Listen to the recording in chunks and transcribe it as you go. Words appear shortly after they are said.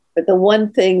But the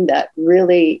one thing that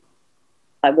really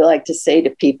I would like to say to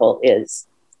people is,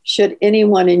 should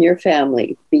anyone in your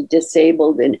family be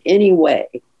disabled in any way,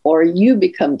 or you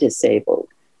become disabled,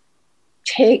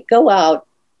 go out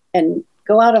on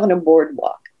a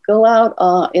boardwalk, go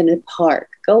out in a park,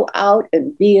 go out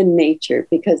and be in nature,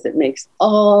 because it makes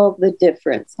all the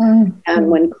difference. Mm-hmm. And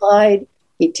when Clyde,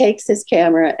 he takes his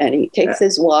camera and he takes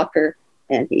his walker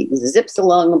and he zips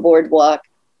along the boardwalk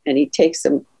and he takes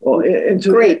some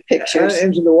great pictures.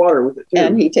 Into the water with it too.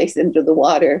 And he takes them to the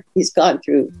water. He's gone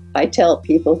through, I tell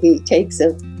people, he takes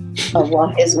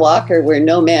his walker where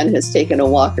no man has taken a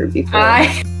walker before.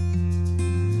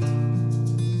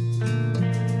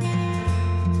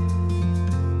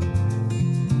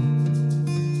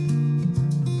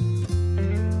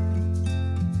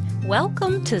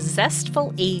 Welcome to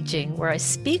Zestful Aging, where I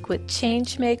speak with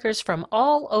changemakers from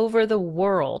all over the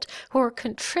world who are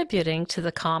contributing to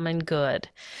the common good.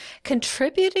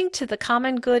 Contributing to the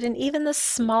common good in even the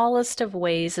smallest of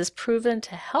ways is proven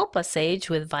to help us age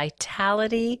with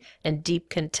vitality and deep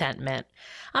contentment.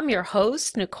 I'm your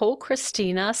host, Nicole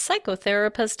Christina,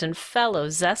 psychotherapist and fellow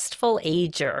Zestful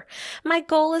Ager. My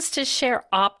goal is to share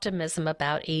optimism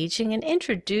about aging and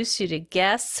introduce you to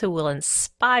guests who will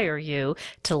inspire you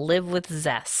to live with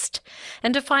zest.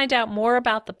 And to find out more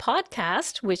about the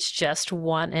podcast, which just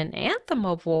won an Anthem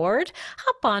Award,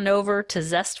 hop on over to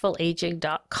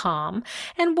zestfulaging.com.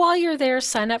 And while you're there,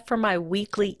 sign up for my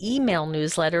weekly email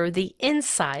newsletter, The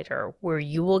Insider, where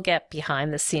you will get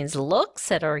behind-the-scenes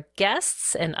looks at our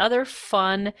guests and other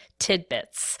fun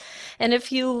tidbits. And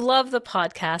if you love the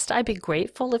podcast, I'd be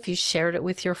grateful if you shared it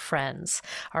with your friends.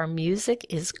 Our music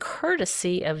is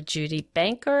courtesy of Judy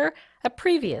Banker, a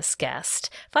previous guest.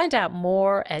 Find out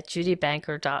more at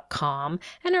judybanker.com,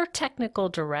 and our technical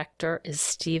director is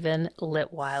Stephen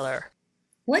Litweiler.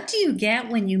 What do you get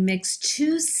when you mix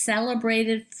two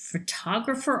celebrated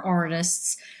photographer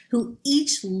artists who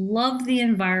each love the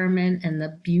environment and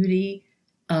the beauty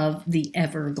of the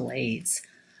Everglades,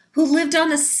 who lived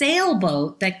on a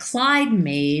sailboat that Clyde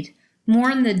made,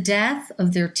 mourned the death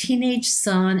of their teenage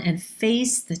son, and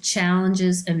faced the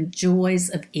challenges and joys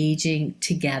of aging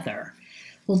together?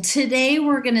 Well, today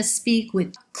we're going to speak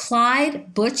with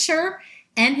Clyde Butcher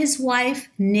and his wife,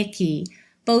 Nikki,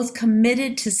 both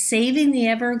committed to saving the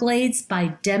Everglades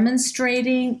by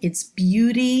demonstrating its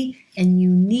beauty and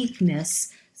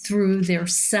uniqueness through their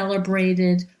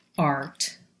celebrated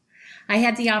art. I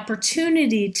had the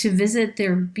opportunity to visit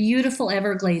their beautiful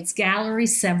Everglades gallery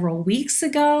several weeks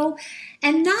ago,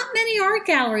 and not many art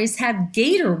galleries have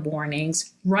gator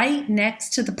warnings right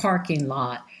next to the parking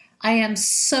lot. I am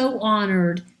so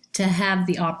honored to have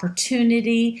the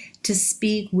opportunity to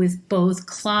speak with both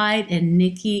Clyde and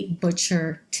Nikki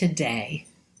Butcher today.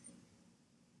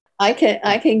 I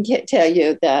can tell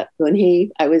you that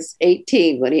I was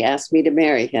 18 when he asked me to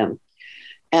marry him.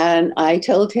 And I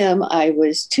told him I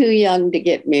was too young to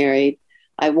get married.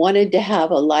 I wanted to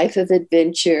have a life of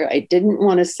adventure. I didn't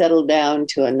want to settle down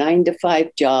to a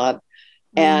 9-to-5 job.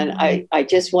 And I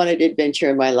just wanted adventure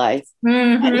in my life.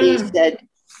 Mm-hmm. And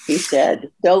he said,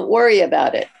 don't worry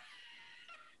about it.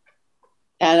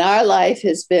 And our life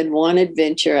has been one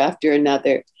adventure after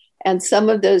another. And some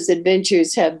of those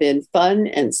adventures have been fun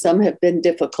and some have been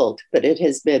difficult, but it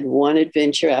has been one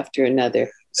adventure after another.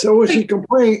 So when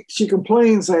she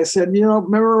complains, I said,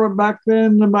 remember back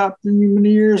then, about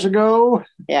many years ago?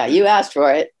 Yeah, you asked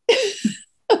for it.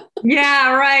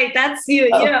 Yeah, right. That's you.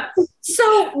 Oh. Yeah.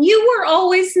 So you were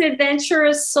always an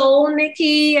adventurous soul,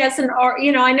 Nikki, as an art.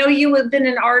 I know you have been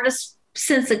an artist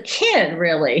since a kid,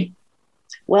 really.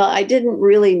 Well, I didn't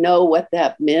really know what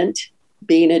that meant,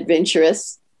 being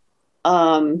adventurous.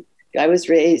 I was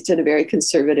raised in a very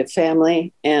conservative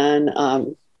family, and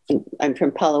I'm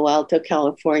from Palo Alto,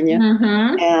 California,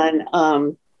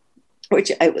 and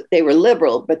they were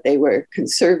liberal, but they were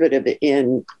conservative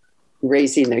in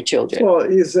raising their children. Well,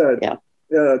 he's an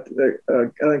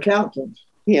accountant.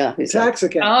 Yeah, tax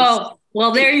accountant. Oh,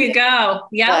 well, there you go.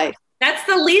 Yeah, right. That's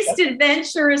the least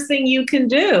adventurous thing you can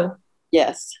do.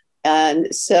 Yes,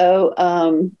 and so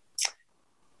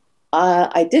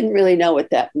I didn't really know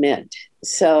what that meant.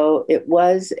 So it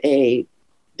was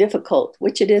difficult,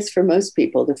 which it is for most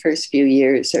people. The first few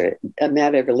years are a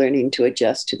matter of learning to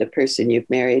adjust to the person you've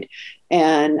married.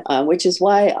 And which is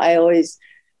why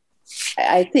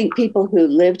I think people who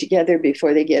live together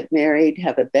before they get married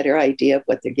have a better idea of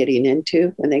what they're getting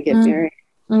into when they get married.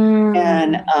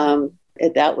 And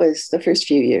that was the first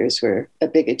few years were a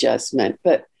big adjustment.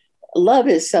 But love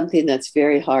is something that's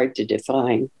very hard to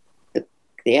define.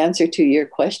 The answer to your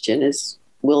question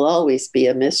will always be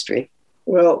a mystery.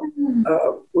 Well,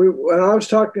 when I was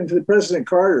talking to President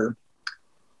Carter,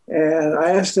 And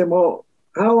I asked him, well,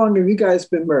 how long have you guys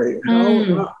been married?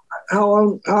 How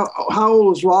old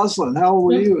was Rosalind? How old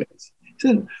were you? He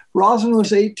said, Rosalind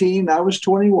was 18. I was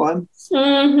 21.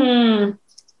 Mm-hmm.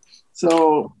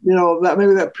 So, that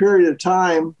maybe that period of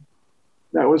time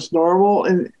that was normal.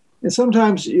 And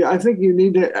sometimes I think you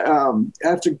need to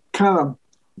have to kind of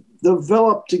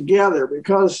develop together,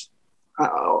 because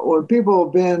when people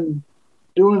have been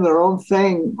doing their own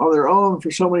thing on their own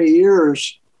for so many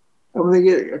years, and when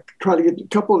they try to get a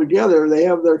couple together,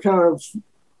 they're kind of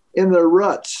in their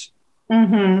ruts.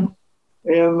 Mm-hmm.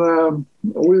 And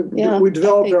we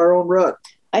developed our own rut.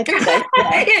 I think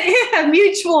A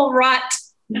mutual rut.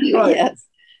 Right.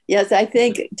 Yes. I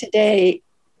think today,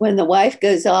 when the wife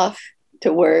goes off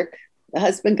to work, the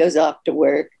husband goes off to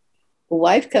work, the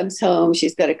wife comes home,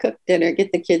 she's got to cook dinner,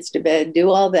 get the kids to bed, do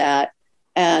all that.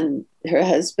 And her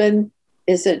husband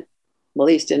isn't, well,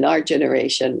 at least in our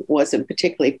generation, wasn't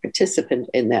particularly participant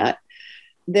in that.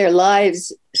 Their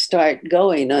lives start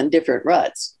going on different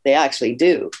ruts. They actually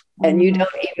do. And you don't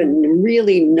even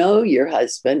really know your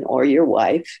husband or your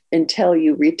wife until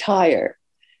you retire.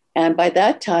 And by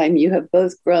that time, you have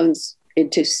both grown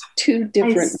into two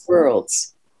different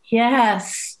worlds.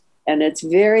 Yes. And it's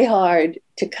very hard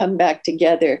to come back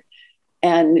together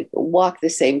and walk the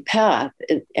same path.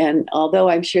 And although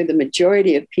I'm sure the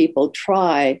majority of people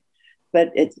try,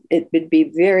 but it would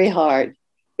be very hard,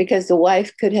 because the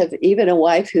wife could have, even a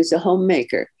wife who's a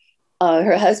homemaker,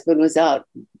 her husband was out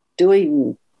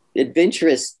doing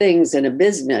adventurous things in a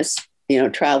business,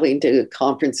 traveling to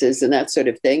conferences and that sort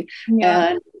of thing.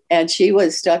 Yeah. And she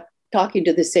was stuck talking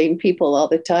to the same people all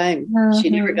the time. She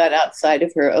never got outside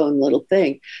of her own little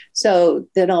thing. So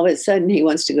then all of a sudden he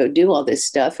wants to go do all this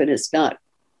stuff, and it's not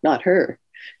her.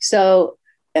 So,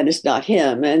 and it's not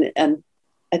him. And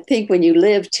I think when you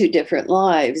live two different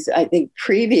lives, I think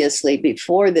previously,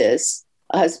 before this,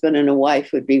 a husband and a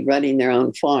wife would be running their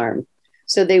own farm.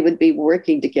 So they would be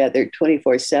working together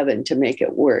 24/7 to make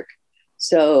it work.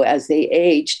 So as they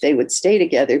aged, they would stay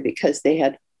together because they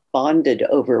had bonded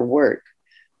over work.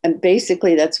 And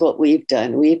basically, that's what we've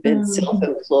done. We've been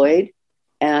self-employed,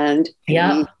 and we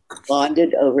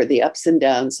bonded over the ups and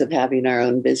downs of having our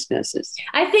own businesses.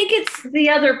 I think it's the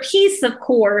other piece, of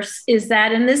course, is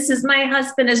that, and this is, my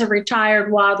husband is a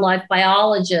retired wildlife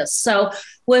biologist. So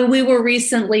when we were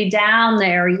recently down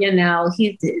there,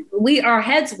 our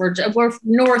heads we're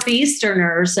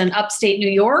Northeasterners and upstate New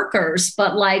Yorkers,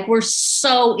 but like we're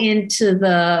so into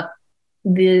the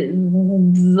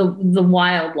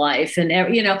wildlife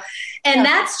and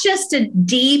that's just a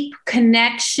deep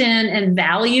connection and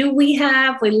value we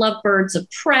have. We love birds of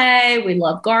prey, we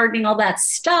love gardening, all that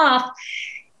stuff.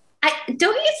 Don't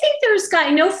you think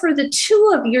I know for the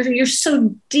two of you, you're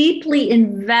so deeply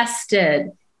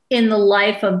invested in the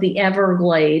life of the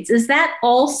Everglades. Is that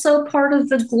also part of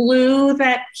the glue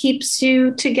that keeps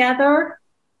you together?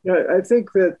 Yeah, I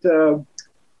think that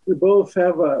we both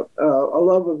have a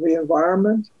love of the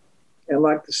environment and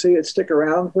like to see it stick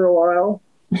around for a while.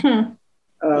 And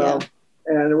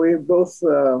we're both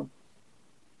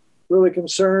really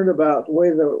concerned about the way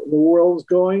the world's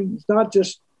going. It's not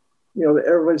just, the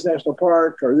Everglades National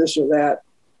Park or this or that.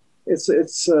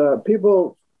 It's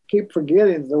people keep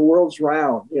forgetting the world's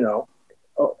round,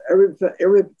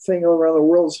 everything around the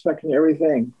world is affecting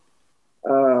everything.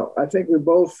 I think we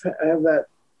both have that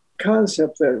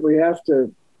concept that we have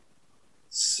to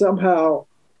somehow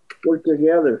work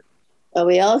together. Well,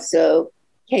 we also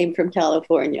came from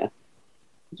California.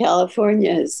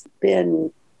 California has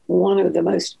been one of the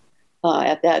most,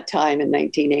 at that time in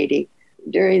 1980,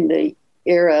 during the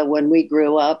era when we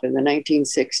grew up in the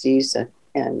 1960s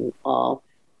and all,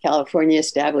 California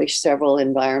established several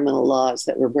environmental laws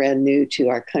that were brand new to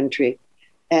our country.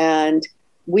 And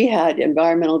we had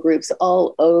environmental groups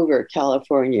all over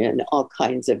California, and all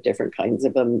kinds of different kinds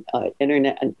of them,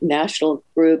 national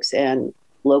groups and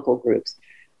local groups.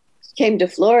 Came to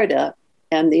Florida,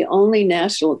 and the only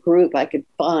national group I could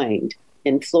find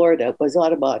in Florida was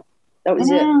Audubon. That was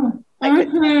it. I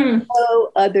could find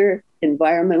no other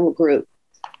environmental group.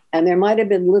 And there might have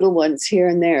been little ones here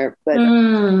and there, but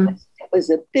it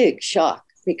was a big shock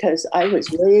because I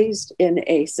was raised in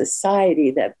a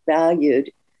society that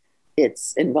valued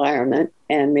its environment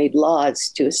and made laws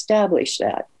to establish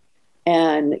that,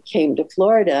 and came to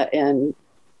Florida, and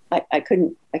I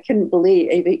couldn't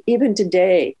believe, even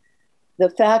today, the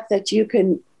fact that you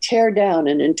can tear down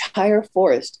an entire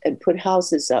forest and put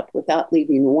houses up without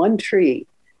leaving one tree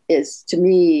is, to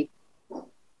me,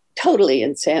 totally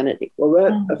insanity.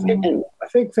 Well, I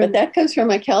think but that comes from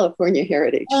my California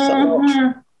heritage. So.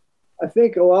 I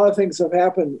think a lot of things have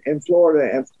happened in Florida,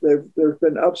 and there've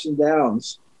been ups and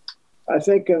downs. I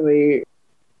think in the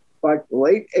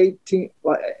late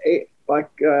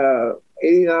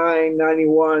 89,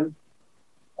 91,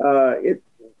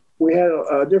 we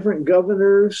had different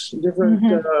governors, different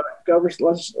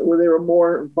governors where they were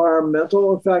more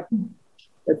environmental. In fact,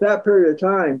 at that period of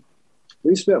time,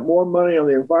 we spent more money on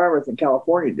the environment than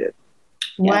California did.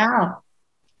 Wow.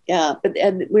 Yeah,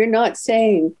 and we're not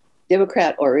saying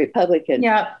Democrat or Republican.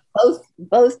 Yeah.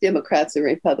 Both Democrats and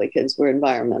Republicans were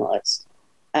environmentalists.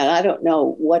 And I don't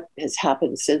know what has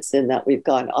happened since then that we've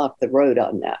gone off the road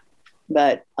on that.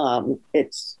 But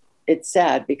it's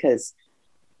sad because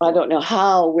I don't know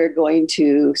how we're going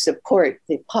to support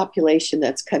the population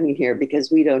that's coming here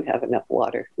because we don't have enough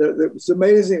water. It's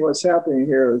amazing what's happening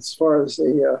here as far as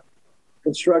the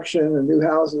construction and new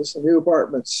houses and new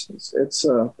apartments. It's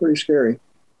pretty scary.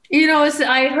 You know,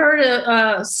 I heard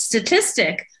a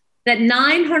statistic that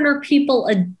 900 people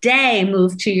a day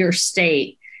move to your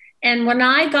state. And when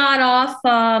I got off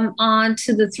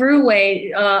onto the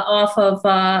thruway off of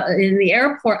in the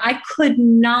airport, I could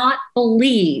not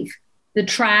believe the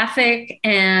traffic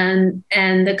and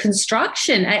the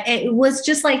construction. It was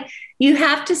just like, you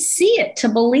have to see it to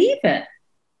believe it.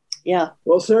 Yeah.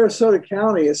 Well, Sarasota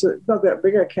County, it's not that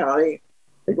big a county.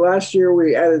 I think last year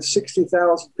we added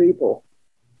 60,000 people.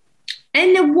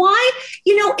 And why,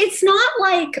 it's not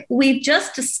like we've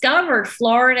just discovered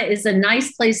Florida is a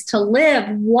nice place to live.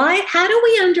 How do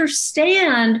we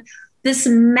understand this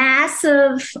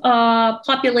massive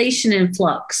population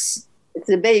influx? It's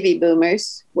the baby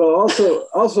boomers. Well,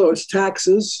 also it's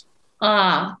taxes.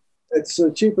 It's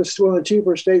the cheapest, one of the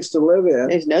cheaper states to live in.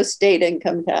 There's no state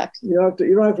income tax. You don't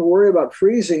have to worry about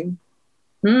freezing.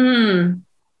 I mean,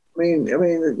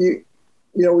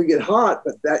 we get hot,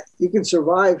 but that you can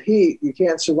survive heat. You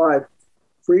can't survive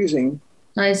freezing.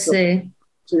 I see.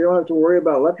 So you don't have to worry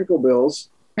about electrical bills.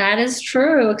 That is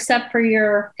true, except for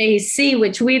your AC,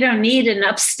 which we don't need in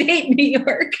upstate New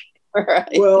York.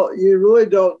 Right. Well, you really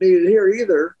don't need it here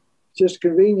either. It's just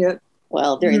convenient.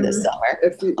 Well, during the summer.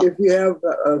 If you have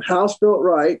a house built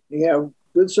right, you have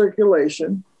good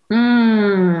circulation,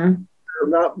 you're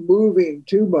not moving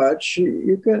too much,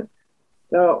 you can.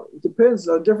 Now, it depends.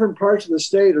 Different parts of the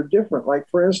state are different. Like,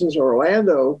 for instance,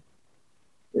 Orlando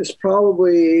is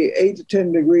probably 8 to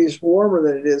 10 degrees warmer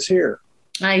than it is here.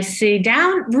 I see.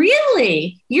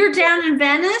 Really? You're down in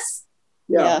Venice?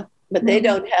 Yeah. But they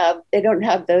don't have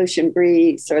the ocean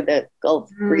breeze or the Gulf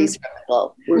breeze from the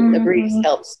Gulf. The breeze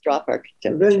helps drop our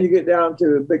temperature. And then you get down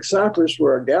to Big Cypress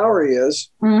where our gallery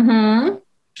is.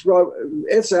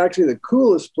 It's actually the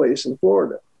coolest place in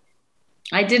Florida.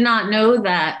 I did not know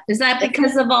that. Is that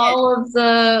because of all of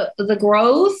the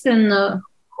growth and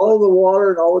all the water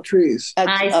and all the trees?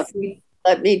 I see.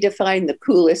 Let me define the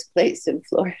coolest place in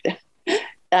Florida.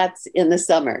 That's in the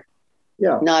summer.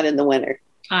 Yeah. Not in the winter.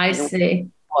 I see.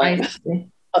 I see.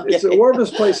 Okay. It's the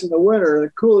warmest place in the winter and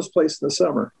the coolest place in the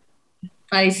summer.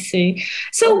 I see.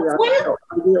 So one of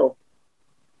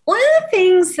the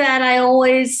things that I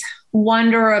always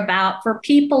wonder about for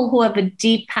people who have a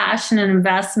deep passion and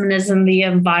investment is in the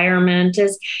environment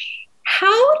is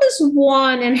how do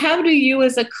you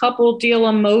as a couple deal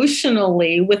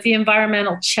emotionally with the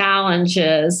environmental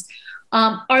challenges?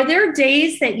 Are there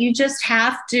days that you just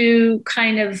have to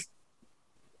kind of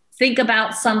think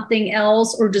about something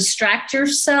else or distract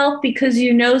yourself because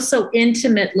so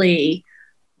intimately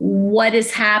what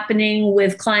is happening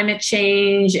with climate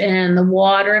change and the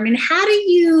water? I mean, how do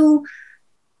you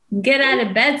get out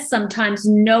of bed sometimes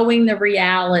knowing the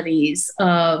realities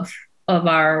of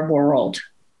our world?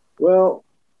 Well,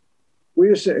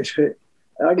 I guess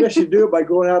you do it by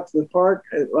going out to the park,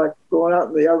 like going out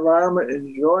in the environment and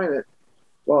enjoying it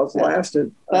while it's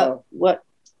lasting.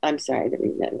 I'm sorry to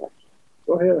remember.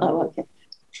 Go ahead. Oh, okay.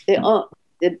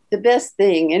 The best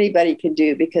thing anybody can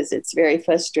do, because it's very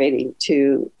frustrating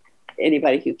to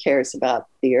anybody who cares about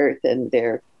the earth and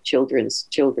their children's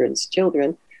children's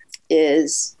children,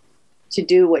 is to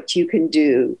do what you can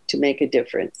do to make a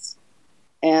difference.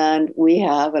 And we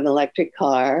have an electric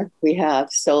car, we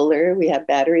have solar, we have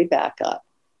battery backup.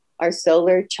 Our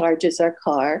solar charges our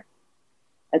car.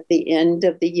 At the end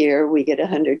of the year, we get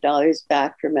 $100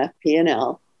 back from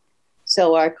FP&L.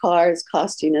 So our car is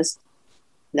costing us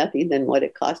nothing than what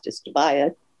it cost us to buy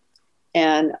it.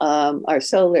 And our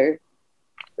solar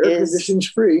air conditioning's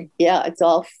free. Yeah, it's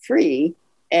all free.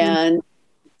 And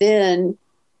then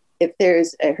if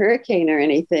there's a hurricane or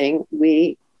anything,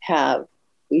 we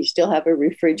still have a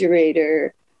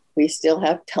refrigerator, we still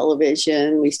have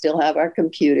television, we still have our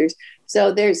computers.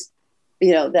 So there's,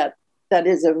 that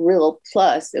is a real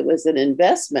plus. It was an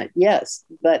investment, yes,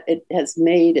 but it has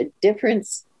made a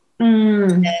difference.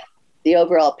 And the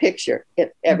overall picture.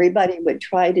 If everybody would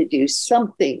try to do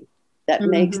something that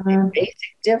makes a basic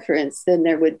difference, then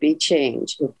there would be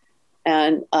change.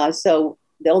 And so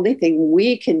the only thing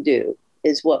we can do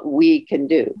is what we can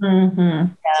do.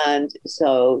 And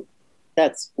so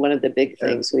that's one of the big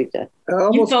things we've done.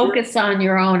 You focus on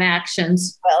your own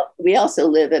actions. Well, we also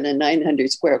live in a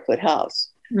 900 square foot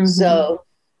house. So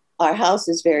our house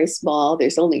is very small.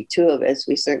 There's only 2 of us.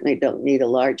 We certainly don't need a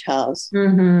large house.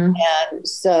 And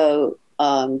so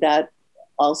that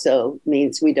also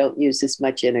means we don't use as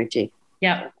much energy.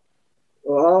 Yeah.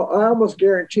 Well, I almost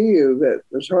guarantee you that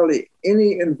there's hardly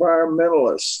any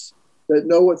environmentalists that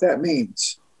know what that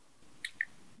means.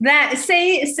 That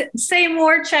say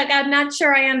more, Chuck. I'm not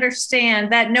sure I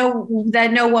understand that. Know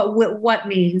what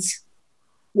means.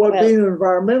 What being an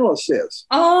environmentalist is.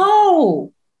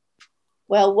 Oh.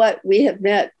 Well, what we have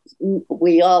met,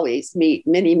 we always meet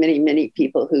many, many, many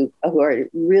people who are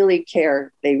really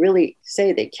care. They really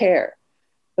say they care.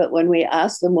 But when we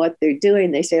ask them what they're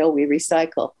doing, they say, "Oh, we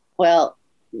recycle." Well,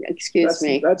 excuse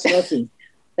me. That's nothing.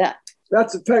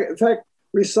 That's in fact,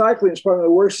 recycling is probably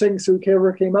the worst things we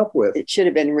ever came up with. It should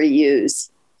have been reused.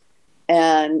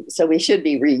 And so we should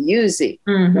be reusing.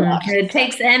 It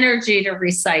takes energy to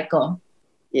recycle.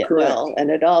 Yeah. Correct. Well,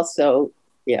 and it also,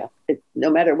 no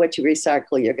matter what you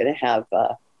recycle, you're going to have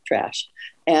trash.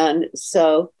 And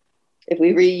so if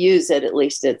we reuse it, at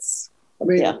least it's,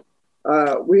 we have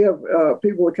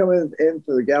people that come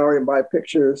into the gallery and buy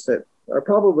pictures that are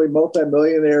probably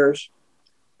multimillionaires,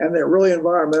 and they're really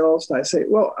environmentalists. And I say,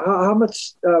 well, how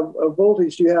much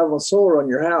voltage do you have on solar on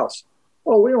your house?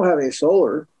 Oh, we don't have any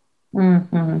solar.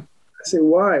 I say,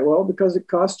 why? Well, because it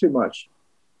costs too much.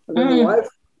 And then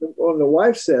the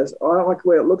wife says, oh, I don't like the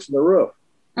way it looks in the roof.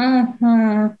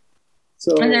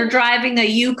 So, and they're driving a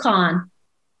Yukon.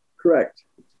 Correct.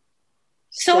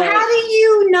 So how do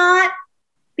you not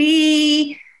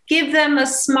give them a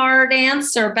smart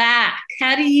answer back?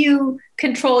 How do you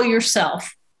control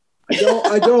yourself?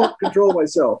 I don't control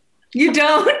myself. You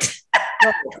don't?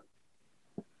 No.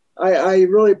 I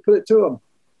really put it to them.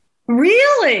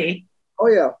 Really? Oh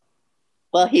yeah.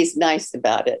 Well, he's nice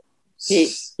about it.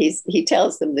 He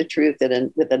tells them the truth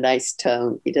with a nice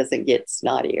tone. He doesn't get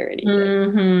snotty or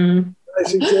anything. I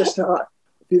suggest if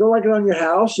you don't like it on your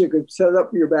house, you could set it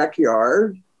up in your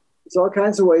backyard. There's all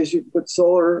kinds of ways you can put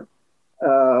solar,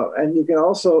 and you can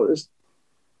also,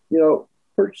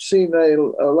 purchasing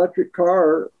an electric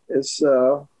car is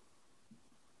not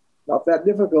that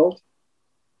difficult.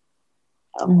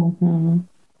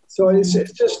 So it's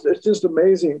just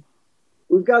amazing.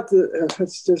 We've got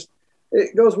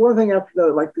it goes one thing after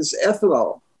another, like this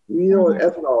ethanol. You know what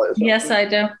ethanol is? Yes, I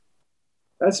do.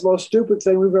 That's the most stupid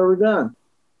thing we've ever done.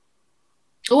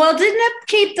 Well, didn't it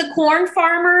keep the corn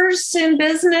farmers in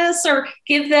business or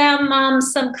give them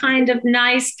some kind of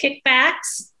nice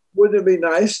kickbacks? Wouldn't it be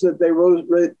nice that they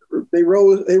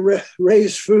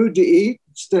raised food to eat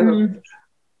instead of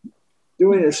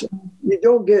doing this?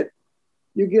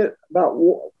 You get about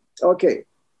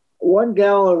 1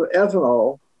 gallon of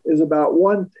ethanol is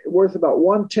worth about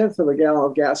 1/10 of a gallon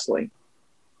of gasoline.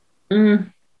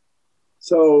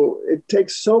 So it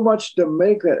takes so much to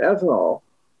make that ethanol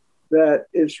that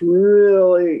it's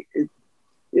really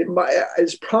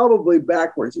it's probably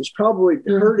backwards. It's probably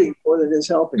hurting more than it's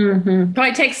helping.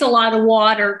 Probably takes a lot of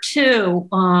water too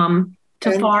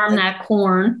to farm that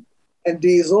corn. And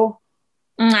diesel.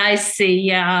 I see.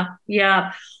 Yeah.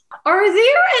 Are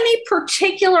there any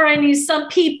particular, some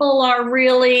people are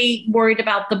really worried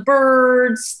about the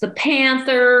birds, the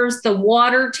panthers, the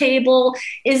water table.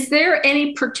 Is there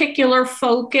any particular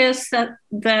focus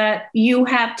that you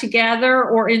have together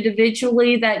or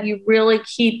individually that you really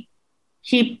keep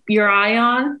your eye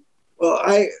on? Well,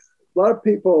 a lot of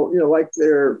people, like they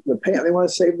want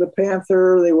to save the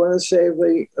panther, they want to save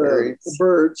the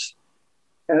birds.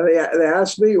 And they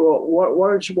ask me, well,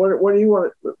 what do you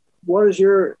want? What is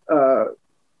your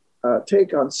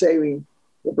take on saving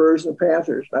the birds and the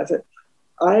panthers? And I said,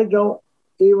 I don't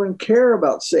even care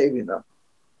about saving them.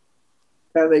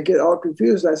 And they get all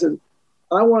confused. I said,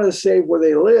 I want to save where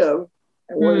they live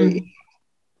and where they eat.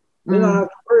 They don't have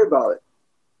to worry about it.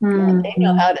 They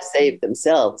know how to save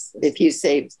themselves if you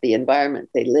save the environment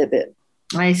they live in.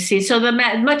 I see. So the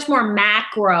much more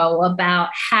macro about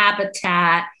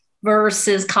habitat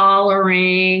versus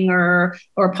collaring or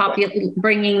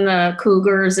bringing the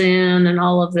cougars in and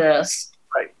all of this.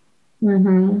 Right.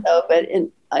 So, but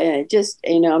I just,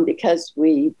 because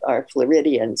we are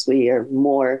Floridians, we are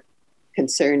more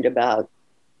concerned about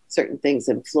certain things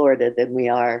in Florida than we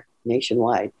are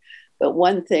nationwide. But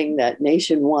one thing that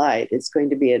nationwide is going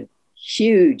to be a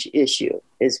huge issue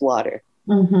is water.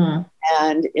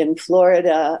 And in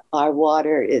Florida, our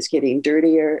water is getting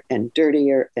dirtier and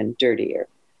dirtier and dirtier.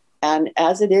 And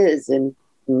as it is in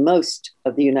most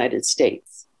of the United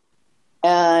States.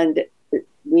 And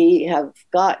we have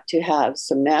got to have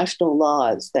some national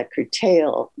laws that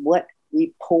curtail what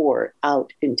we pour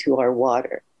out into our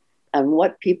water and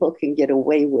what people can get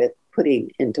away with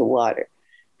putting into water.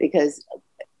 Because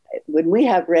when we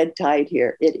have red tide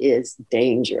here, it is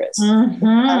dangerous,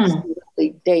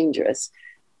 absolutely dangerous.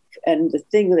 And the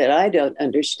thing that I don't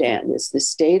understand is the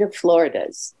state of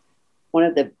Florida's one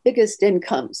of the biggest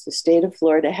incomes the state of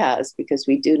Florida has, because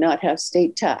we do not have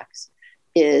state tax,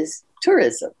 is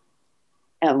tourism.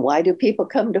 And why do people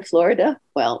come to Florida?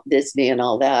 Well, Disney and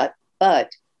all that,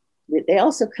 but they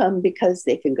also come because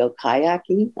they can go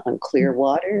kayaking on clear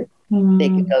water. They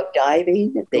can go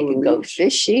diving, they can go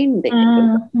fishing, they can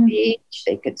go to the beach,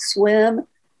 they can swim,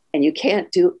 and you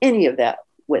can't do any of that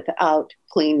without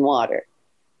clean water.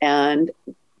 And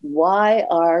why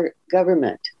our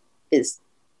government is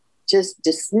just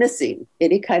dismissing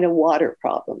any kind of water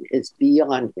problem is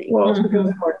beyond me. Well, it's because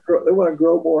they want to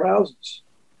grow more houses.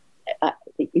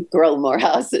 You grow more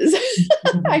houses.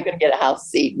 I'm going to get a house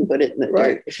seat and put it in the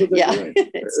dirt. Yeah,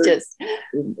 it's just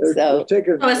so.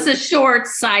 It's a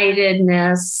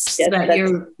short-sightedness that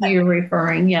you're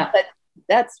referring. Yeah, but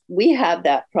we have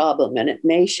that problem, and it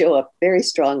may show up very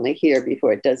strongly here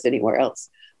before it does anywhere else,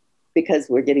 because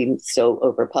we're getting so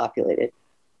overpopulated.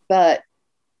 But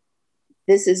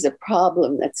this is a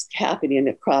problem that's happening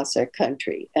across our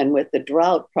country, and with the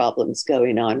drought problems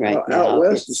going on now, out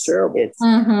west is terrible.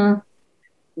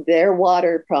 Their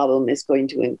water problem is going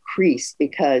to increase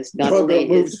because not only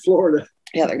move to Florida.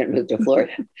 Yeah, they're going to move to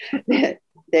Florida.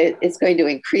 It's going to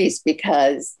increase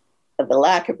because of the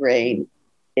lack of rain.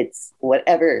 It's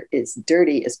whatever is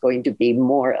dirty is going to be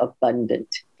more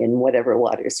abundant in whatever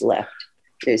water's left.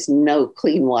 There's no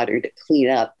clean water to clean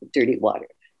up the dirty water.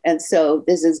 And so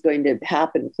this is going to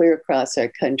happen clear across our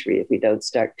country if we don't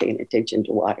start paying attention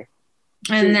to water.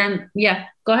 And then,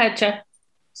 go ahead, Chuck.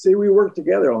 See, we work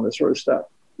together on this sort of stuff.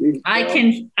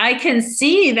 I can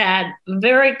see that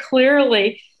very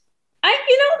clearly. I'm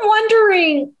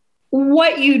wondering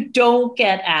what you don't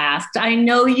get asked. I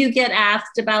know you get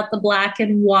asked about the black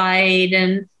and white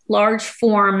and large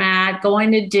format,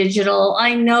 going to digital.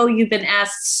 I know you've been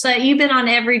asked, so you've been on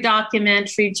every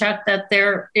documentary, Chuck, that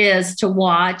there is to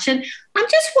watch. And I'm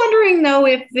just wondering, though,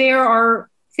 if there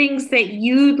are things that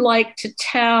you'd like to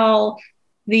tell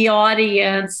the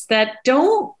audience that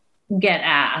don't get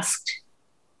asked,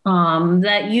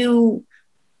 that you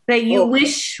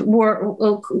wish were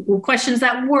questions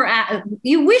that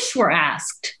you wish were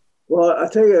asked. Well, I'll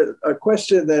tell you a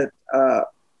question that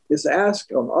is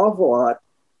asked an awful lot,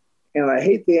 and I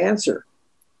hate the answer.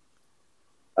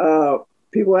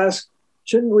 People ask,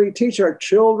 shouldn't we teach our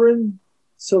children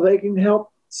so they can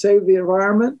help save the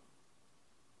environment?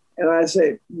 And I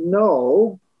say,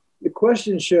 no. The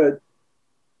question should,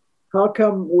 how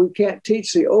come we can't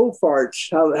teach the old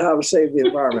farts how to save the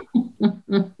environment?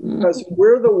 Because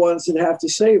we're the ones that have to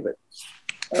save it.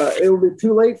 It will be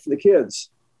too late for the kids.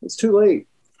 It's too late.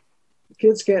 The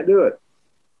kids can't do it.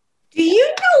 Do you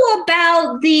know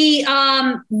about the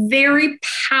very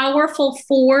powerful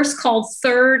force called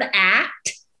Third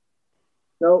Act?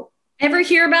 No. Ever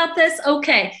hear about this?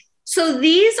 Okay. So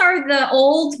these are the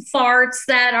old farts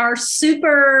that are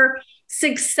super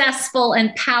successful and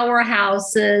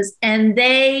powerhouses, and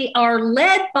they are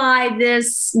led by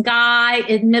this guy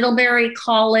at Middlebury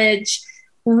College,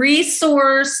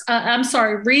 research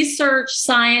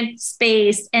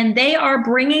science-based, and they are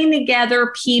bringing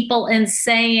together people and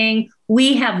saying,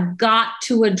 we have got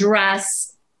to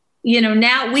address,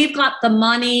 now we've got the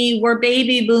money, we're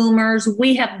baby boomers,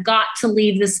 we have got to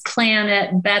leave this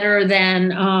planet better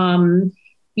than,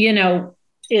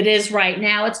 it is right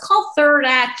now. It's called Third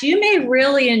Act. You may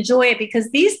really enjoy it because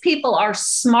these people are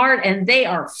smart and they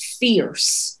are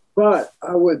fierce. But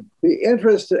I would be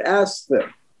interested to ask them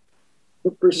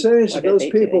the percentage of those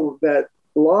people that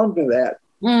belong to that,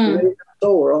 they have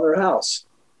solar on their house.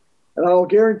 And I'll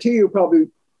guarantee you probably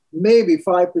maybe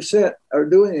 5% are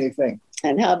doing anything.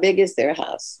 And how big is their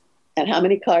house? And how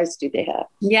many cars do they have?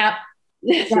 Yeah.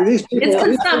 It's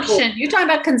consumption. You're talking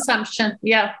about consumption.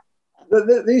 Yeah.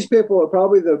 These people are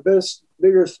probably the biggest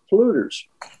polluters.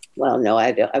 Well, no,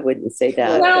 I wouldn't say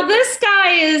that. Well, this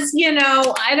guy is,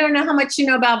 I don't know how much you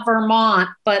know about Vermont,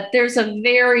 but there's a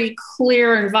very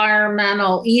clear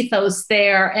environmental ethos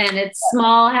there, and it's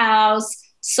small house,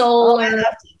 solar. I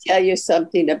have to tell you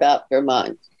something about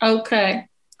Vermont. Okay.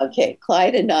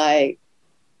 Clyde and I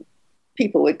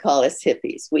people would call us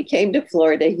hippies. We came to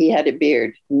Florida. He had a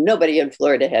beard. Nobody in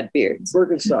Florida had beards.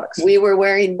 Birkenstocks. We were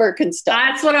wearing Birkenstocks.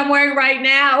 That's what I'm wearing right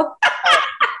now.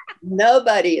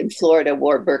 Nobody in Florida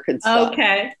wore Birkenstocks.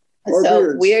 Okay.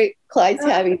 So Clyde's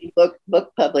having a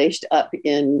book published up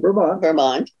in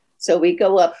Vermont. So we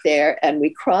go up there and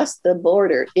we cross the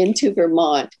border into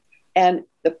Vermont. And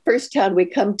the first town we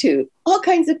come to, all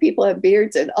kinds of people have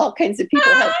beards and all kinds of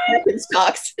people have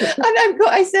Birkenstocks. And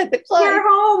I said to Clyde, we're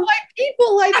home. My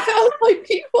people, I found my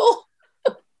people.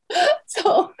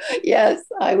 So yes,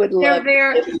 I would love.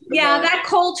 That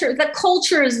culture. The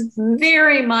culture is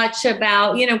very much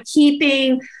about,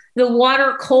 keeping the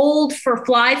water cold for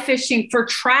fly fishing, for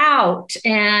trout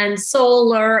and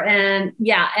solar and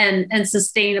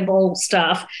sustainable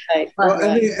stuff. Right.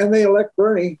 And they elect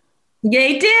Bernie.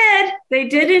 They did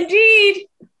indeed.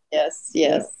 Yes.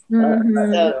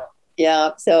 Mm-hmm.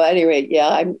 So anyway,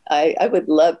 I would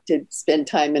love to spend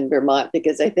time in Vermont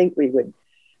because I think we would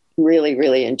really,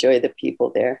 really enjoy the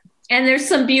people there. And there's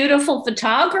some beautiful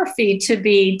photography to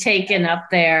be taken up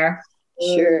there.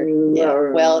 Sure.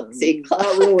 Yeah. Well, see,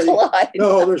 not really. Clyde.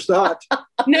 No, there's not.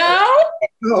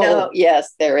 No.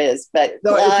 Yes, there is. But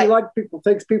no, Clyde, if you like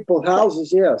takes people's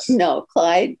houses, yes. No,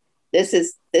 Clyde. This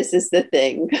is the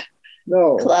thing.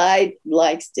 No. Clyde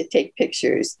likes to take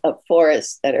pictures of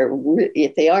forests that are,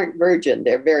 if they aren't virgin,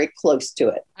 they're very close to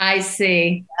it. I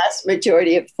see. The vast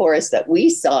majority of forests that we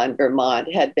saw in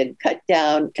Vermont had been cut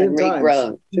down and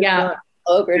regrown. Yeah.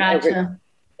 Over and over.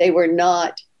 They were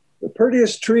not. The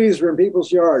prettiest trees were in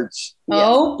people's yards.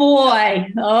 Oh,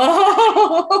 boy.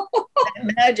 Oh.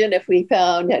 Imagine if we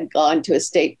had gone to a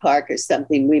state park or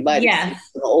something, we might have seen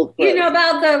some old growth. You know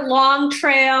about the Long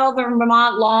Trail, the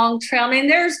Vermont Long Trail. I mean,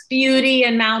 there's beauty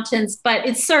in mountains, but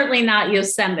it's certainly not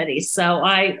Yosemite. So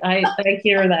I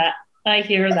hear that. I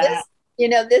hear that.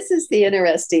 This is the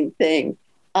interesting thing.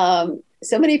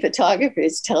 So many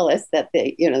photographers tell us that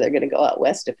they're going to go out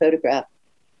west to photograph.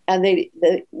 And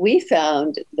we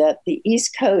found that the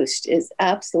East Coast is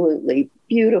absolutely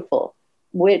beautiful,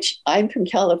 which I'm from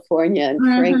California. And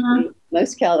frankly,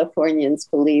 most Californians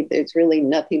believe there's really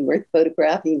nothing worth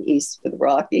photographing east of the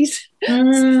Rockies.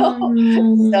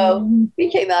 So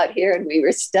we came out here and we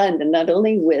were stunned, and not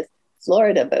only with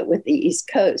Florida, but with the East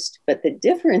Coast. But the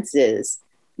difference is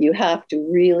you have to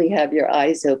really have your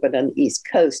eyes open on the East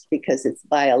Coast because it's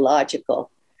biological.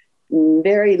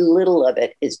 Very little of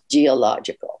it is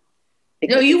geological.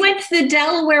 No, you went to the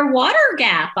Delaware Water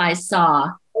Gap, I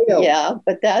saw. Yeah,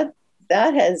 but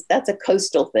that's a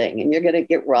coastal thing, and you're going to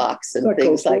get rocks and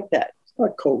things like that. It's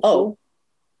not coastal.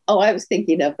 Oh, I was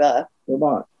thinking of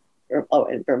Vermont.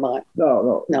 In Vermont.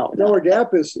 No. Delaware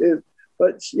Gap is,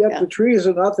 but yet the trees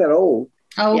are not that old.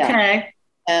 Okay.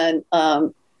 Yeah.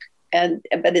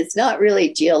 But it's not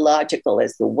really geological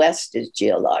as the West is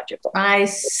geological. I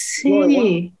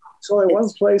see. It's only one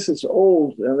place that's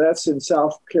old, and that's in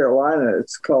South Carolina.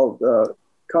 It's called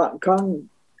Congaree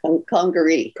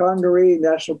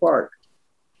National Park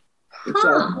in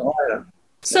South Carolina.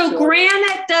 So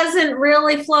granite doesn't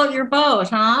really float your boat,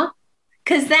 huh?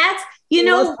 Because that's,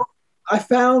 I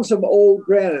found some old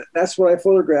granite. That's what I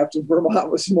photographed in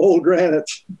Vermont, was some old granite.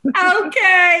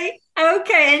 Okay.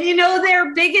 And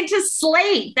they're big into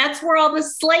slate. That's where all the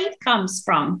slate comes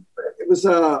from. It was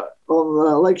on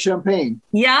Lake Champlain.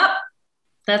 Yep.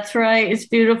 That's right. It's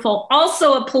beautiful.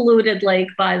 Also a polluted lake,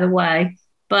 by the way,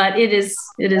 but it is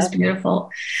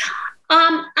beautiful.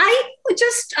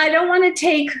 I don't want to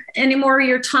take any more of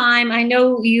your time. I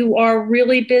know you are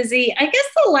really busy. I guess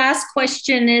the last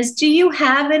question is, do you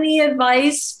have any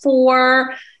advice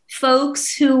for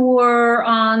folks who are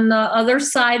on the other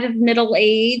side of middle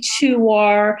age, who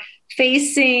are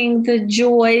facing the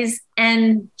joys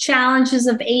and challenges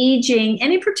of aging?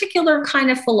 Any particular kind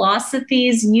of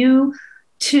philosophies you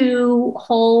two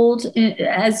hold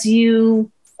as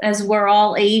we're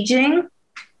all aging?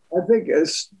 I think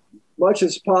as much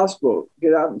as possible,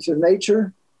 get out into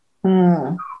nature,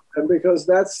 and because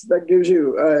that gives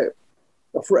you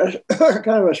a fresh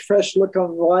kind of a fresh look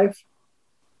on life.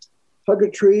 Hug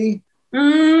a tree.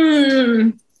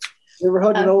 You ever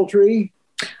hug an old tree?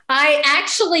 I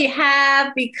actually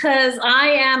have, because I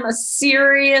am a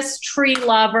serious tree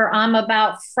lover. I'm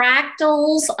about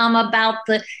fractals. I'm about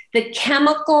the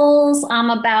chemicals.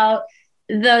 I'm about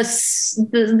the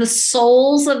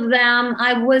souls of them.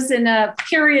 I was in a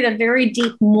period of very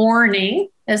deep mourning,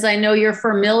 as I know you're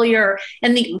familiar.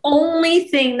 And the only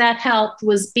thing that helped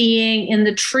was being in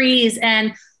the trees.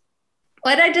 And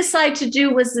what I decided to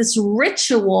do was this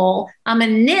ritual. I'm a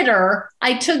knitter.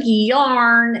 I took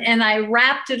yarn and I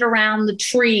wrapped it around the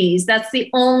trees. That's the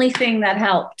only thing that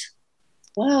helped.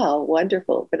 Wow,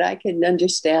 wonderful. But I can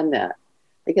understand that.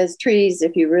 because trees,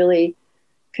 if you really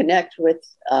connect with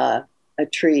a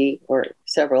tree or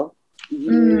several,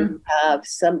 you have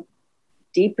some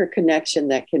deeper connection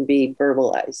that can be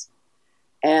verbalized.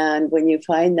 And when you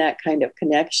find that kind of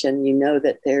connection, you know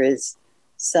that there is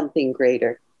something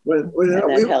greater. And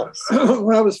that helps.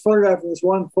 When I was photographing this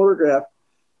one photograph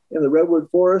in the redwood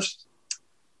forest,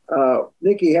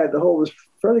 Nikki had to hold this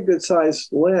fairly good sized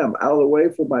limb out of the way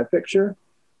for my picture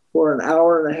for an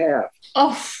hour and a half.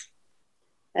 Oh.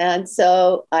 And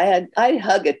so I'd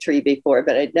hug a tree before,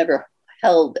 but I'd never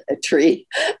held a tree.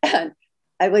 And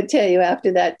I would tell you,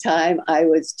 after that time,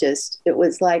 it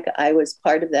was like I was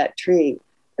part of that tree.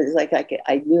 It was like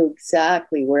I knew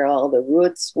exactly where all the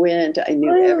roots went. I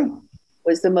knew everything. It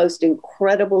was the most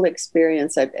incredible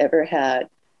experience I've ever had.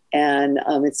 And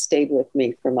it stayed with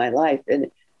me for my life.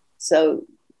 And so,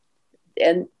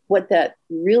 and what that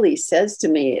really says to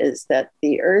me is that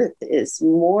the earth is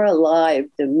more alive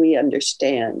than we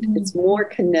understand. Mm-hmm. It's more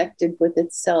connected with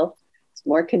itself. It's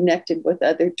more connected with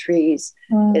other trees.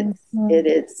 Mm-hmm.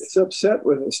 It's upset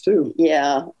with us too.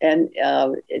 Yeah. And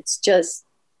it's just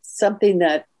something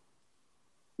that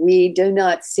we do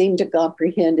not seem to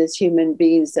comprehend as human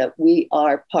beings, that we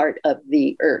are part of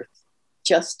the earth,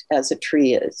 just as a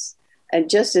tree is. And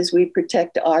just as we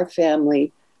protect our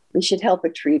family, we should help a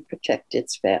tree protect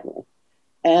its family.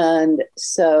 And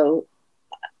so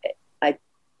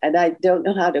I don't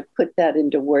know how to put that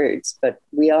into words, but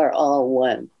we are all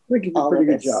one. I think you did a pretty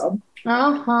good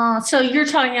job. So you're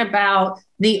talking about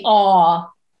the awe,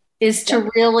 is to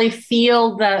really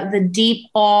feel the deep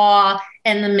awe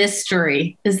and the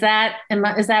mystery. Is that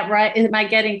right? Am I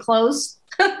getting close?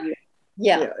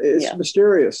 Yeah. It's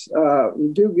mysterious.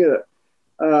 You do get it.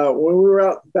 When we were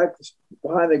out back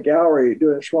behind the gallery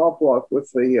doing a swamp walk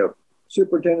with the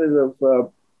superintendent of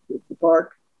the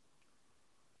park,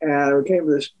 and we came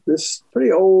to this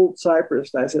pretty old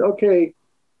cypress, and I said, "Okay,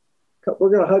 we're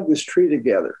going to hug this tree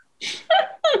together."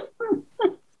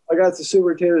 I got the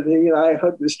superintendent, he and I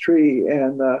hugged this tree,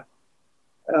 and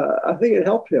I think it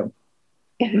helped him.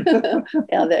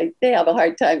 Yeah, they have a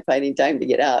hard time finding time to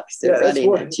get out because they're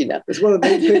running. It's one of the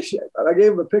main pictures. I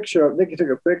gave him a picture of Nikki took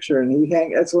a picture, and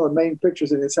that's one of the main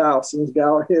pictures in his house, in his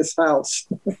gallery, his house.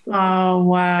 Oh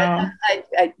wow!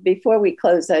 Before we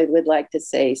close, I would like to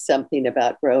say something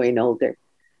about growing older.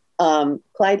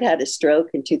 Clyde had a stroke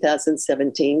in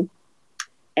 2017,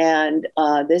 and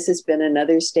this has been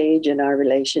another stage in our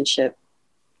relationship.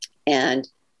 And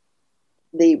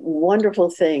the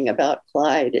wonderful thing about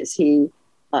Clyde is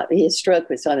his stroke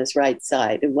was on his right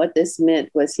side. And what this meant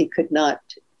was he could not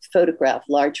photograph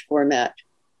large format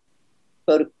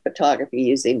photography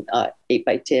using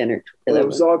 8x10 or 11. There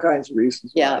was all kinds of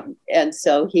reasons. Yeah. And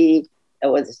so it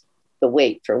was the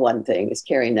weight, for one thing, is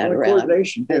carrying that around.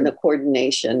 And the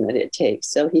coordination that it takes.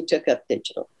 So he took up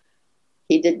digital.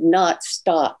 He did not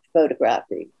stop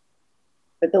photographing.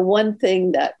 But the one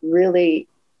thing that really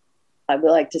I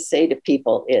would like to say to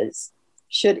people is,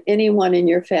 should anyone in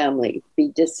your family be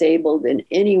disabled in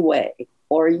any way,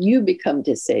 or you become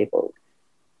disabled,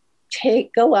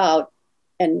 go out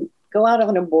on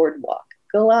a boardwalk,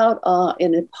 go out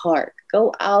in a park,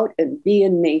 go out and be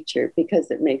in nature,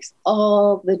 because it makes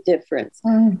all the difference.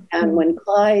 Mm-hmm. And when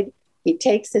Clyde, he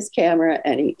takes his camera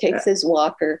and he takes his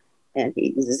walker and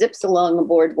he zips along the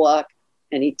boardwalk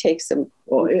and he takes some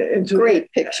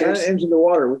great pictures. Into the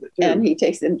water with it too. And he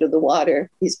takes them to the water.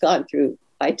 He's gone through,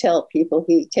 I tell people,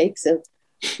 he takes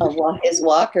his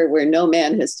walker where no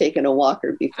man has taken a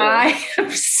walker before. I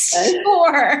am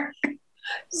sure.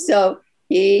 So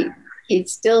he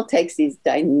still takes these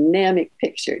dynamic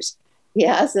pictures. He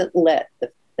hasn't let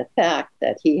the fact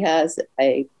that he has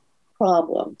a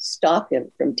problem stop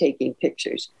him from taking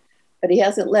pictures, but he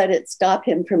hasn't let it stop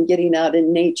him from getting out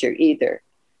in nature either.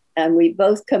 And we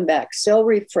both come back so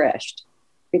refreshed,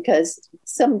 because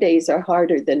some days are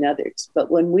harder than others.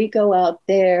 But when we go out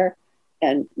there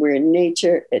and we're in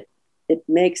nature, it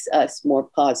makes us more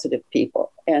positive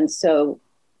people. And so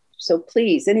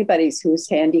please, anybody who's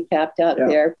handicapped out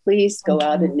there, please go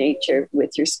out in nature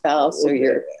with your spouse or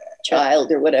your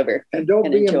child or whatever. And don't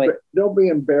be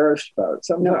embarrassed about it.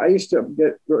 Sometimes I used to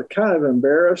get kind of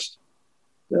embarrassed.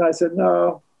 Then I said,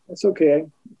 no, it's okay.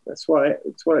 That's what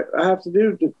I have to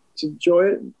do to enjoy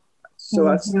it. So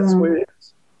that's what it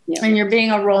is. Yeah. And you're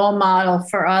being a role model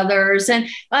for others. And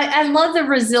I love the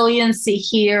resiliency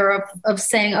here of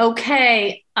saying,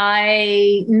 okay,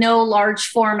 I know large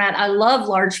format. I love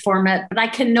large format, but I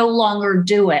can no longer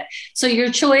do it. So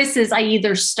your choice is I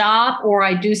either stop or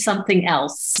I do something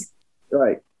else.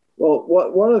 Right. Well,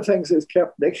 one of the things that's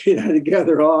kept Nikki and I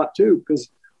together a lot too, because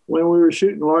when we were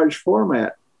shooting large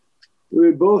format, we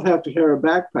would both have to carry a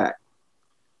backpack.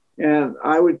 And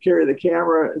I would carry the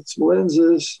camera and some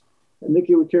lenses, and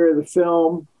Nikki would carry the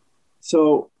film.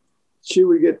 So she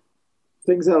would get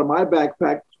things out of my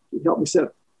backpack to help me set,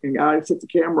 and I'd set the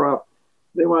camera up.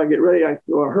 Then when I get ready, I'd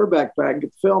go to her backpack and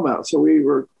get the film out. So we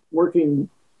were working,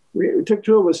 it took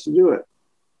two of us to do it.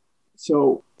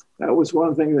 So that was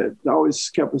one thing that always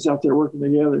kept us out there working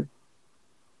together.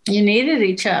 You needed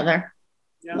each other.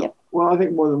 Yeah. Yep. Well, I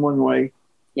think more than one way.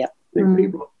 Yeah. I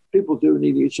think people do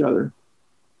need each other.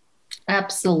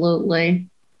 Absolutely.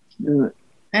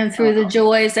 And through the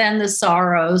joys and the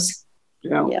sorrows.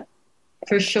 Yeah. Yeah.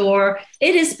 For sure.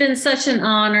 It has been such an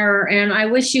honor, and I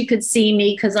wish you could see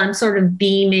me because I'm sort of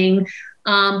beaming.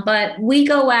 But we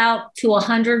go out to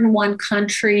 101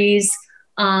 countries,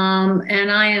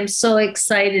 and I am so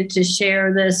excited to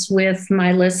share this with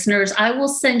my listeners. I will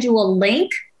send you a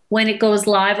link when it goes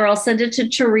live, or I'll send it to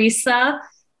Teresa.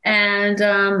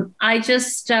 And I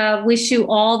just wish you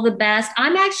all the best.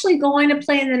 I'm actually going to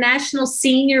play in the National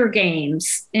Senior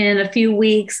Games in a few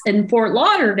weeks in Fort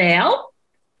Lauderdale.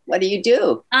 What do you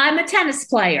do? I'm a tennis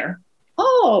player.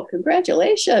 Oh,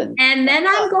 congratulations. And then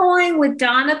I'm going with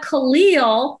Donna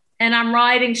Khalil, and I'm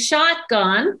riding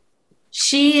shotgun.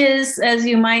 She is, as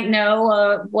you might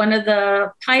know, one of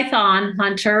the python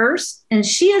hunters, and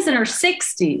she is in her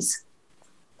 60s.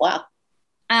 Wow.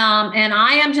 And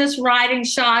I am just riding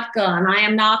shotgun. I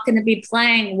am not going to be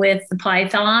playing with the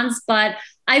pythons, but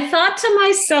I thought to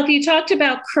myself, you talked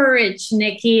about courage,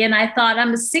 Nikki, and I thought,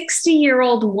 I'm a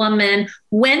 60-year-old woman.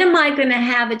 When am I going to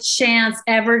have a chance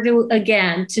ever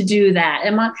to do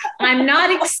that? I'm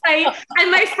not excited.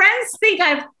 And my friends think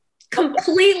I've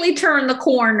completely turned the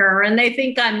corner and they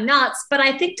think I'm nuts. But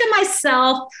I think to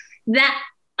myself that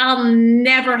I'll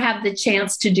never have the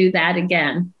chance to do that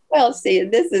again. Well, see,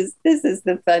 this is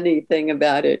the funny thing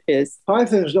about it is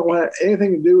pythons don't have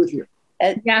anything to do with you.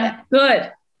 Yeah,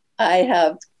 good.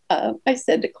 I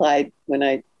said to Clyde when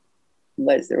I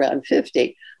was around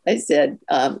 50, I said,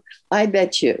 I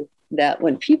bet you that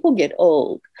when people get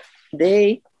old,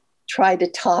 they try to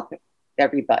top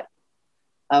everybody.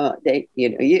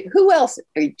 Who else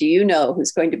do you know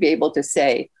who's going to be able to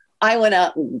say, I went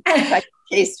out and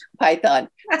chased python.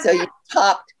 So you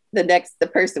topped the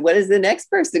person. What is the next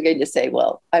person going to say?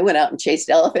 Well, I went out and chased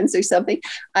elephants or something.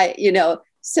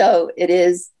 So it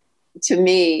is, to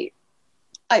me,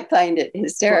 I find it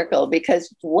hysterical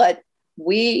because what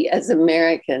we as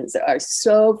Americans are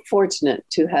so fortunate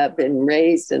to have been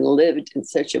raised and lived in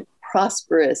such a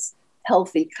prosperous,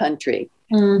 healthy country.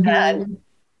 Mm-hmm. And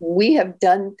we have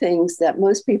done things that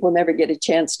most people never get a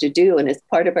chance to do. And it's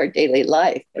part of our daily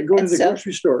life. Like going to the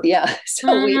grocery store. Yeah.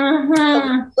 So we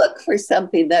look for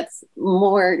something that's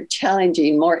more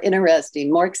challenging, more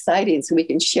interesting, more exciting, so we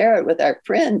can share it with our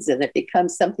friends and it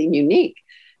becomes something unique.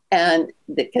 And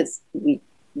because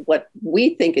what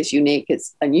we think is unique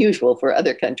is unusual for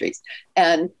other countries.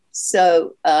 And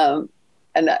so,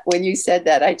 when you said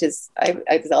that, I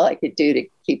was all I could do to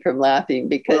keep from laughing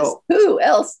because who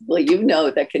else will you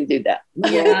know that can do that?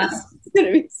 Yeah. It's going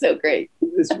to be so great.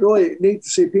 It's really neat to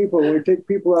see people, when we take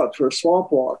people out for a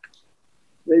swamp walk,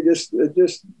 they're just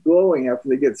glowing after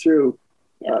they get through.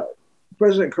 Yeah.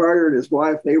 President Carter and his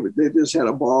wife, they just had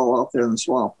a ball out there in the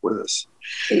swamp with us.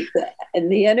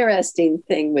 And the interesting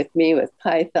thing with me with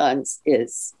pythons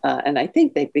is, and I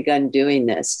think they've begun doing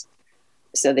this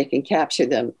so they can capture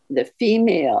them, the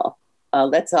female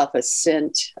lets off a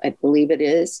scent, I believe it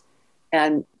is,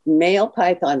 and male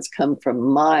pythons come from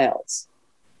miles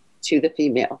to the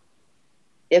female.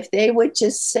 If they would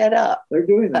just set up. They're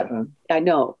doing that, huh? I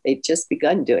know, they've just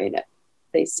begun doing it.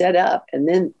 They set up and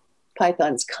then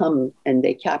pythons come and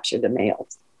they capture the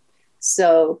males.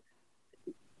 So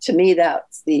to me,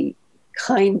 that's the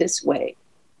kindest way.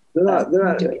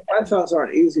 Pythons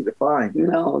aren't easy to find.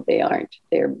 No, they aren't.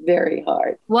 They're very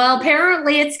hard. Well,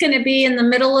 apparently it's going to be in the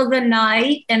middle of the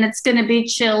night and it's going to be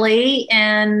chilly.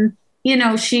 And,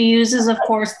 she uses, of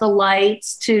course, the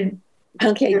lights to.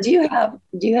 Okay. Do you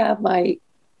have my,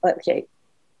 okay.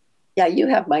 Yeah, you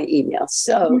have my email.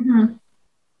 So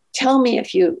tell me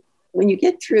when you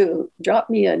get through, drop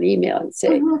me an email and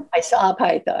say, I saw a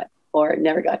python or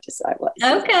never got to see one.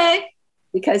 Okay.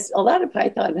 Because a lot of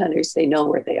python hunters, they know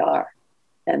where they are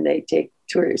and they take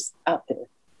tours out there.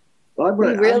 Well, I'm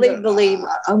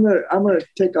gonna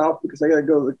take off because I got to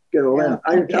go get a lens.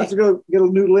 I have to go get a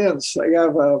new lens. I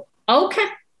have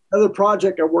another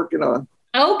project I'm working on.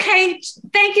 Okay.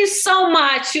 Thank you so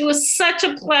much. It was such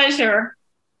a pleasure.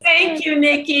 Thank you,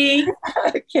 Nikki.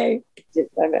 Okay.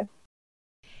 Bye-bye.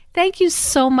 Thank you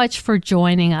so much for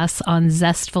joining us on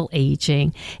Zestful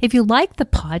Aging. If you like the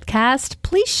podcast,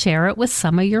 please share it with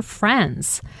some of your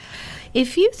friends.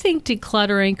 If you think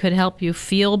decluttering could help you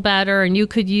feel better and you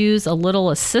could use a little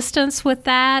assistance with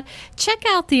that, check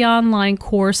out the online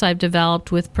course I've developed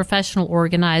with professional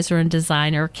organizer and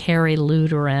designer Carrie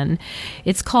Luderin.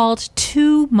 It's called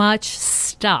Too Much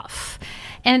Stuff.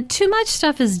 And Too Much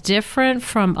Stuff is different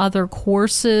from other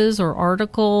courses or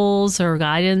articles or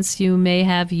guidance you may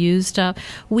have used up.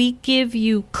 We give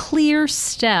you clear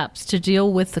steps to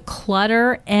deal with the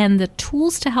clutter and the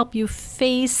tools to help you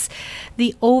face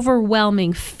the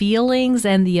overwhelming feelings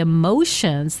and the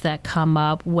emotions that come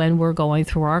up when we're going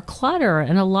through our clutter.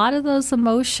 And a lot of those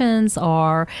emotions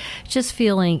are just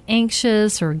feeling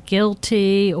anxious or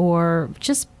guilty or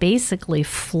just basically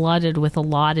flooded with a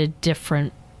lot of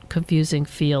different confusing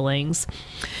feelings.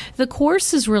 The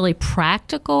course is really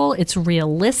practical. It's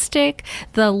realistic.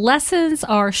 The lessons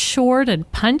are short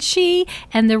and punchy,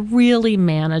 and they're really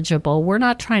manageable. We're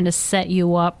not trying to set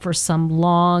you up for some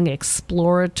long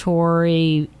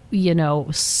exploratory,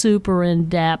 super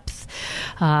in-depth,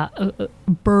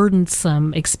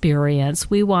 burdensome experience.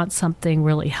 We want something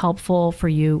really helpful for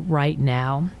you right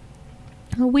now.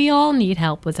 We all need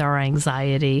help with our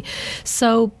anxiety.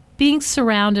 So being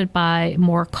surrounded by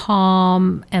more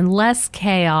calm and less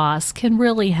chaos can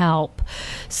really help.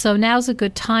 So now's a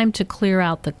good time to clear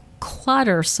out the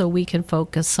clutter so we can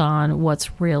focus on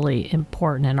what's really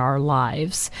important in our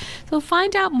lives. So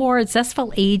find out more at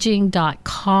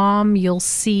zestfulaging.com. You'll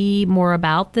see more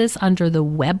about this under the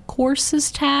web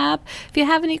courses tab. If you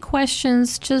have any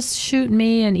questions, just shoot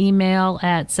me an email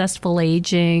at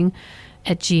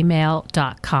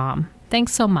zestfulaging@gmail.com.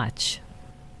 Thanks so much.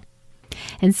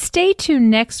 And stay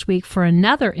tuned next week for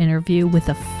another interview with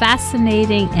a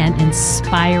fascinating and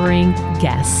inspiring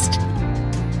guest.